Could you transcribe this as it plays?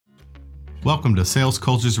Welcome to Sales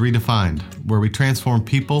Cultures Redefined, where we transform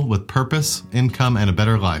people with purpose, income, and a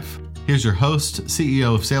better life. Here's your host,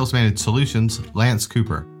 CEO of Sales Managed Solutions, Lance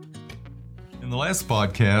Cooper. In the last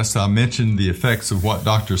podcast, I mentioned the effects of what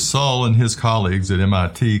Dr. Sull and his colleagues at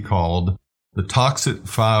MIT called the toxic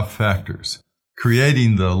 5 factors,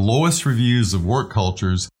 creating the lowest reviews of work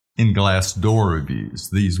cultures in Glassdoor reviews.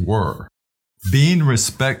 These were being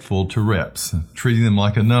respectful to reps, treating them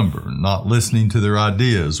like a number, not listening to their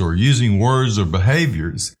ideas, or using words or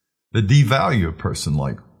behaviors that devalue a person,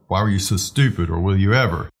 like, why were you so stupid, or will you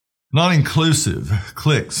ever? Not inclusive,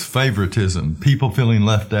 cliques, favoritism, people feeling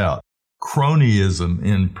left out, cronyism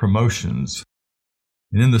in promotions.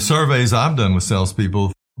 And in the surveys I've done with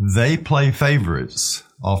salespeople, they play favorites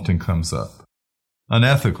often comes up.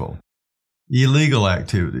 Unethical, illegal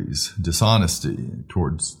activities, dishonesty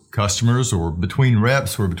towards customers or between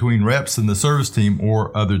reps and the service team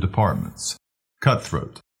or other departments.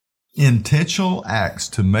 Cutthroat, intentional acts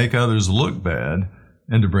to make others look bad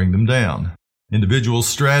and to bring them down. Individual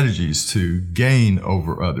strategies to gain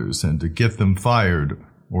over others and to get them fired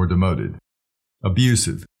or demoted.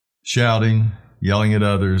 Abusive, shouting, yelling at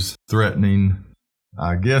others, threatening.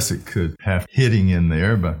 I guess it could have hitting in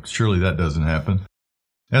there, but surely that doesn't happen.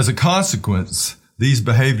 As a consequence, these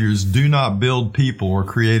behaviors do not build people or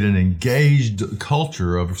create an engaged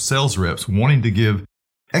culture of sales reps wanting to give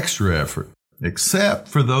extra effort, except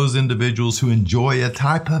for those individuals who enjoy a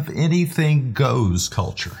type of anything goes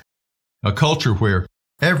culture. A culture where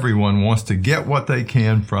everyone wants to get what they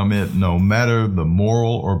can from it, no matter the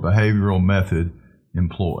moral or behavioral method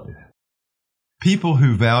employed. People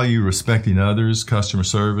who value respecting others, customer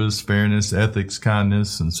service, fairness, ethics,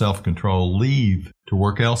 kindness, and self-control leave to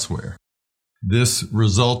work elsewhere. This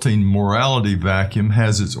resulting morality vacuum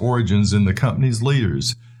has its origins in the company's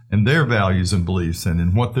leaders and their values and beliefs and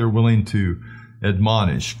in what they're willing to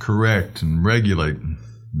admonish, correct, and regulate and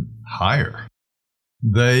hire.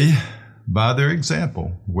 They, by their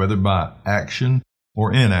example, whether by action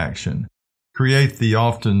or inaction, create the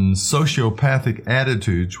often sociopathic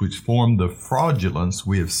attitudes which form the fraudulence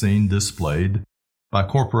we have seen displayed by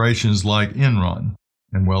corporations like Enron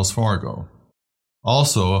and Wells Fargo.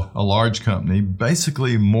 Also, a large company,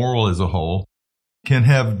 basically moral as a whole, can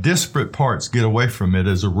have disparate parts get away from it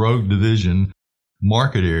as a rogue division,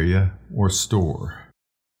 market area, or store.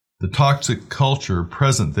 The toxic culture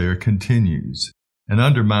present there continues and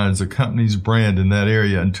undermines a company's brand in that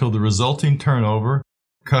area until the resulting turnover,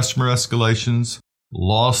 customer escalations,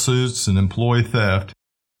 lawsuits, and employee theft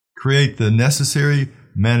create the necessary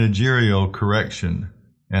managerial correction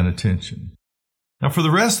and attention. Now, for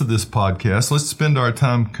the rest of this podcast, let's spend our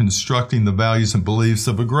time constructing the values and beliefs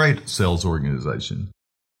of a great sales organization,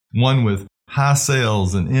 one with high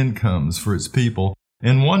sales and incomes for its people,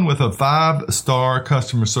 and one with a 5-star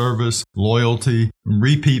customer service, loyalty,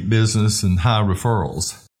 repeat business, and high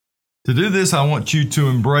referrals. To do this, I want you to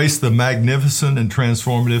embrace the magnificent and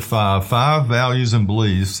transformative five values and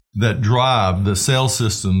beliefs that drive the sales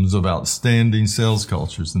systems of outstanding sales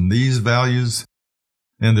cultures. And these values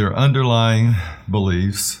and their underlying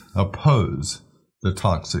beliefs oppose the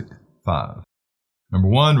toxic 5. Number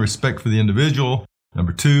 1, respect for the individual.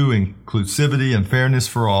 Number 2, inclusivity and fairness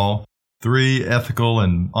for all. 3, ethical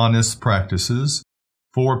and honest practices.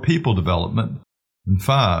 4, people development. And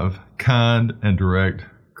 5, kind and direct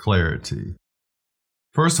clarity.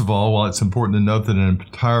 First of all, while it's important to note that an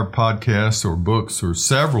entire podcast or books or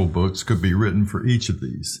several books could be written for each of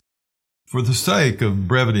these, for the sake of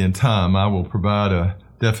brevity and time, I will provide a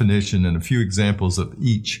definition and a few examples of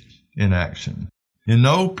each in action. In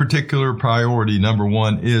no particular priority, number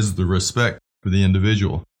 1 is the respect for the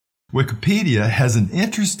individual. Wikipedia has an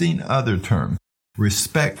interesting other term,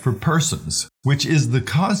 respect for persons, which is the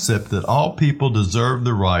concept that all people deserve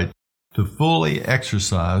the right to fully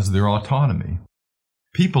exercise their autonomy.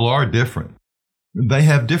 People are different. They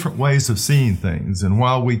have different ways of seeing things, and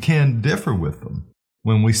while we can differ with them,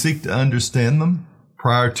 when we seek to understand them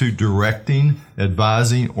prior to directing,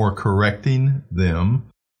 advising, or correcting them,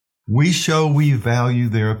 we show we value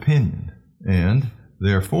their opinion and,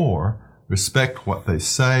 therefore, respect what they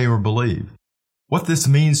say or believe. What this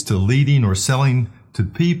means to leading or selling to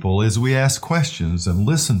people is we ask questions and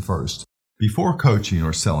listen first before coaching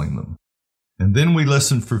or selling them. And then we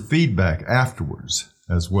listen for feedback afterwards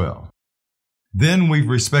as well. Then we've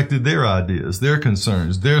respected their ideas, their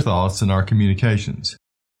concerns, their thoughts in our communications.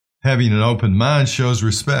 Having an open mind shows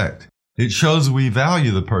respect. It shows we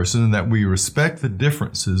value the person and that we respect the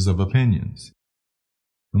differences of opinions.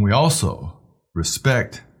 And we also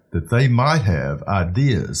respect that they might have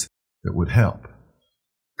ideas that would help.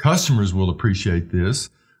 Customers will appreciate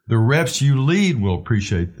this. The reps you lead will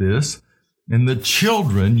appreciate this. And the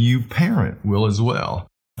children you parent will as well.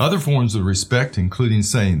 Other forms of respect, including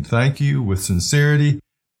saying thank you with sincerity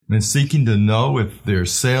and seeking to know if their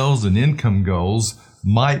sales and income goals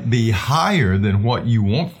might be higher than what you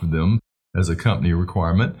want for them as a company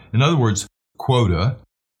requirement. In other words, quota.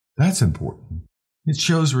 That's important. It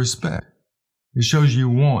shows respect. It shows you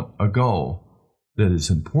want a goal that is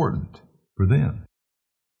important for them.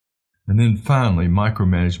 And then finally,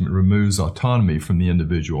 micromanagement removes autonomy from the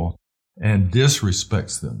individual and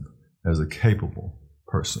disrespects them as a capable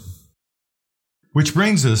person. Which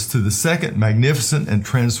brings us to the second magnificent and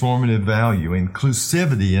transformative value,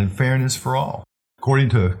 inclusivity and fairness for all. According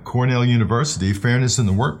to Cornell University, fairness in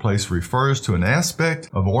the workplace refers to an aspect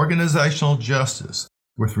of organizational justice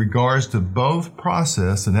with regards to both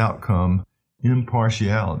process and outcome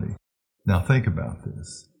impartiality. Now think about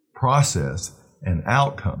this. Process and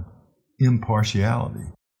outcome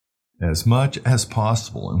impartiality. As much as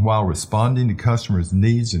possible, and while responding to customers'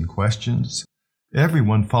 needs and questions,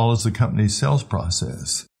 everyone follows the company's sales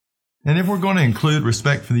process. And if we're going to include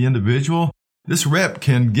respect for the individual, this rep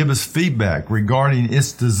can give us feedback regarding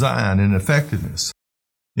its design and effectiveness.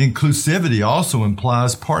 Inclusivity also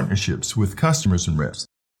implies partnerships with customers and reps.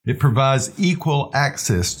 It provides equal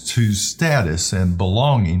access to status and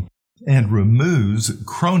belonging and removes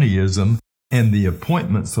cronyism and the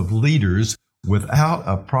appointments of leaders without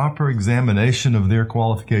a proper examination of their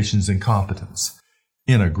qualifications and competence.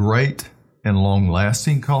 In a great and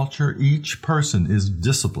long-lasting culture, each person is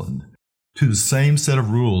disciplined to the same set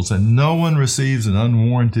of rules, and no one receives an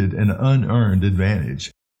unwarranted and unearned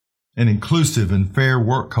advantage. An inclusive and fair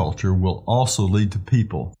work culture will also lead to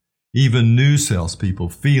people, even new salespeople,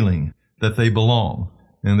 feeling that they belong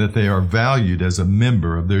and that they are valued as a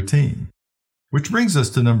member of their team. Which brings us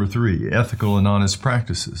to number 3, ethical and honest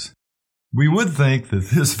practices. We would think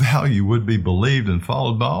that this value would be believed and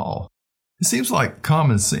followed by all. It seems like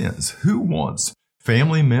common sense. Who wants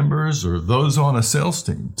family members or those on a sales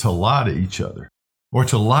team to lie to each other or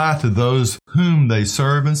to lie to those whom they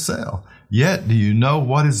serve and sell? Yet, do you know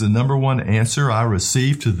what is the number one answer I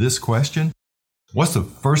receive to this question? What's the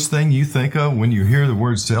first thing you think of when you hear the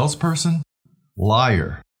word salesperson?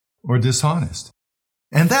 Liar or dishonest.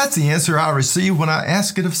 And that's the answer I receive when I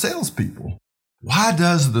ask it of salespeople. Why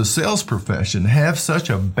does the sales profession have such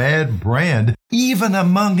a bad brand even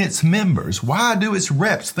among its members? Why do its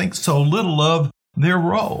reps think so little of their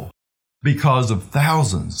role? Because of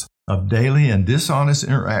thousands of daily and dishonest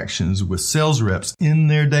interactions with sales reps in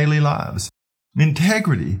their daily lives.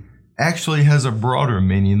 Integrity actually has a broader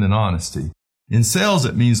meaning than honesty. In sales,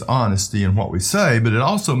 it means honesty in what we say, but it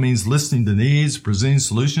also means listening to needs, presenting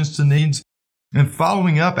solutions to needs, and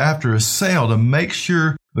following up after a sale to make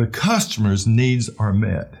sure the customer's needs are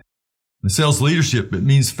met. In sales leadership, it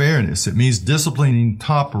means fairness. It means disciplining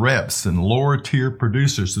top reps and lower tier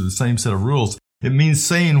producers to the same set of rules. It means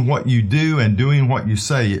saying what you do and doing what you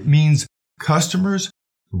say. It means customers,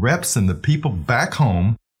 reps, and the people back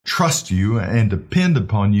home trust you and depend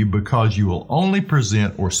upon you because you will only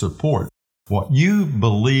present or support what you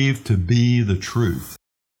believe to be the truth.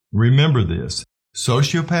 Remember this,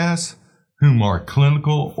 sociopaths, whom are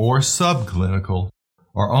clinical or subclinical,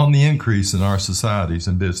 are on the increase in our societies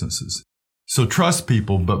and businesses. So trust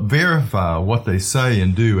people, but verify what they say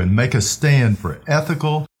and do and make a stand for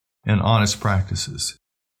ethical and honest practices.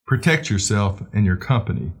 Protect yourself and your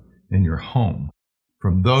company and your home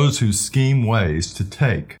from those who scheme ways to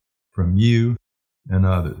take from you and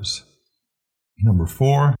others. Number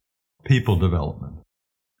 4, people development.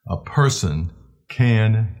 A person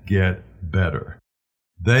can get better.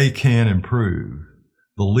 They can improve.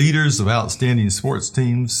 The leaders of outstanding sports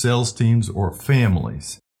teams, sales teams, or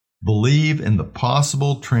families believe in the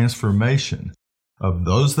possible transformation of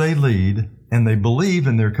those they lead, and they believe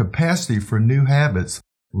in their capacity for new habits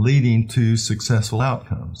leading to successful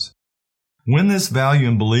outcomes. When this value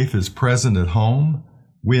and belief is present at home,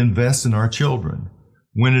 we invest in our children.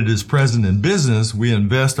 When it is present in business, we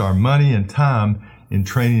invest our money and time in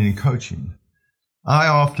training and coaching. I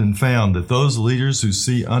often found that those leaders who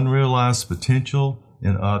see unrealized potential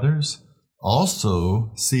in others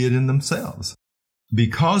also see it in themselves.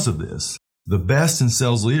 Because of this, the best in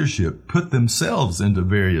sales leadership put themselves into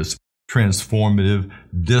various transformative,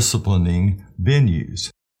 disciplining venues,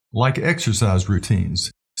 like exercise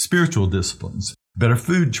routines, spiritual disciplines, better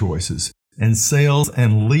food choices, and sales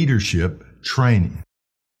and leadership training.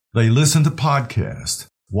 They listen to podcasts,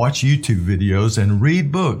 watch YouTube videos, and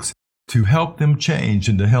read books to help them change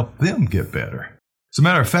and to help them get better. As a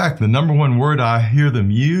matter of fact, the number one word I hear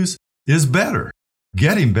them use is better,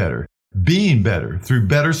 getting better, being better through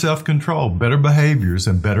better self-control, better behaviors,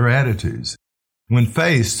 and better attitudes. When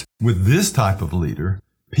faced with this type of leader,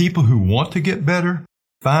 people who want to get better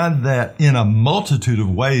find that in a multitude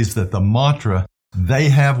of ways that the mantra, "they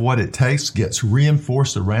have what it takes," gets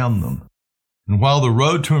reinforced around them. And while the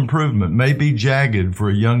road to improvement may be jagged for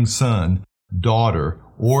a young son, daughter,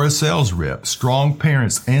 or a sales rep, strong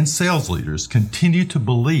parents and sales leaders continue to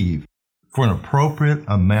believe for an appropriate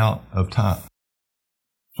amount of time.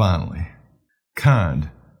 Finally, kind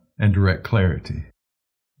and direct clarity.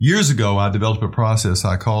 Years ago, I developed a process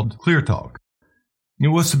I called Clear Talk. It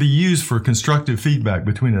was to be used for constructive feedback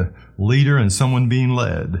between a leader and someone being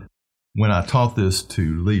led. When I taught this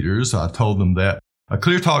to leaders, I told them that a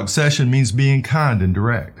Clear Talk session means being kind and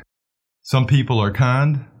direct. Some people are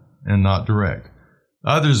kind and not direct.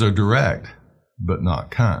 Others are direct, but not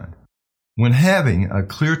kind. When having a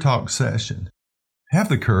Clear Talk session, have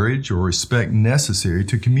the courage or respect necessary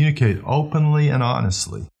to communicate openly and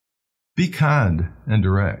honestly. Be kind and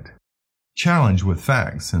direct. Challenge with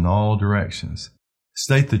facts in all directions.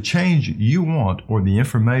 State the change you want or the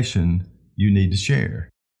information you need to share.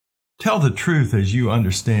 Tell the truth as you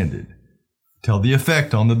understand it. Tell the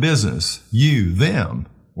effect on the business, you, them,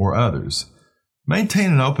 or others.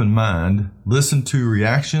 Maintain an open mind. Listen to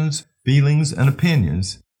reactions, feelings, and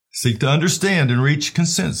opinions. Seek to understand and reach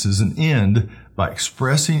consensus and end by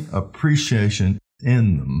expressing appreciation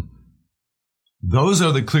in them. Those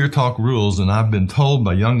are the Clear Talk rules, and I've been told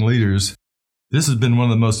by young leaders this has been one of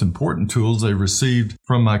the most important tools they've received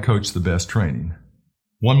from my Coach the Best training.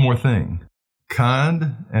 One more thing.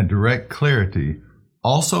 Kind and direct clarity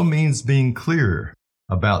also means being clear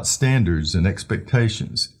about standards and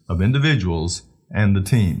expectations of individuals and the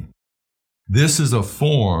team. This is a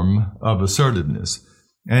form of assertiveness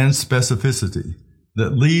and specificity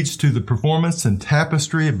that leads to the performance and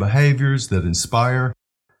tapestry of behaviors that inspire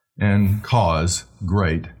and cause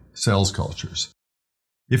great sales cultures.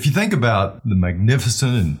 If you think about the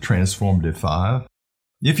magnificent and transformative 5,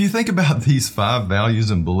 if you think about these 5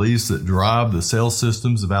 values and beliefs that drive the sales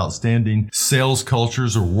systems of outstanding sales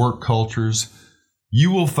cultures or work cultures,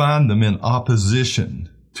 you will find them in opposition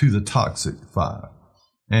to the toxic 5.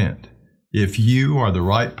 And if you are the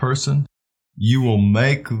right person, you will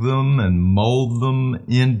make them and mold them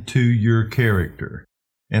into your character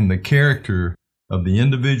and the character of the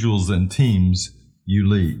individuals and teams you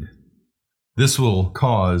lead. This will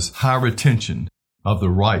cause high retention of the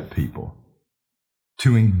right people,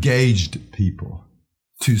 to engaged people,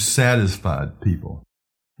 to satisfied people,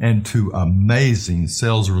 and to amazing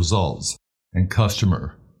sales results and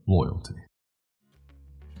customer loyalty.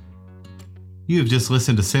 You have just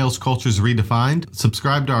listened to Sales Cultures Redefined.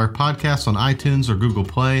 Subscribe to our podcast on iTunes or Google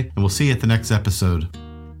Play, and we'll see you at the next episode.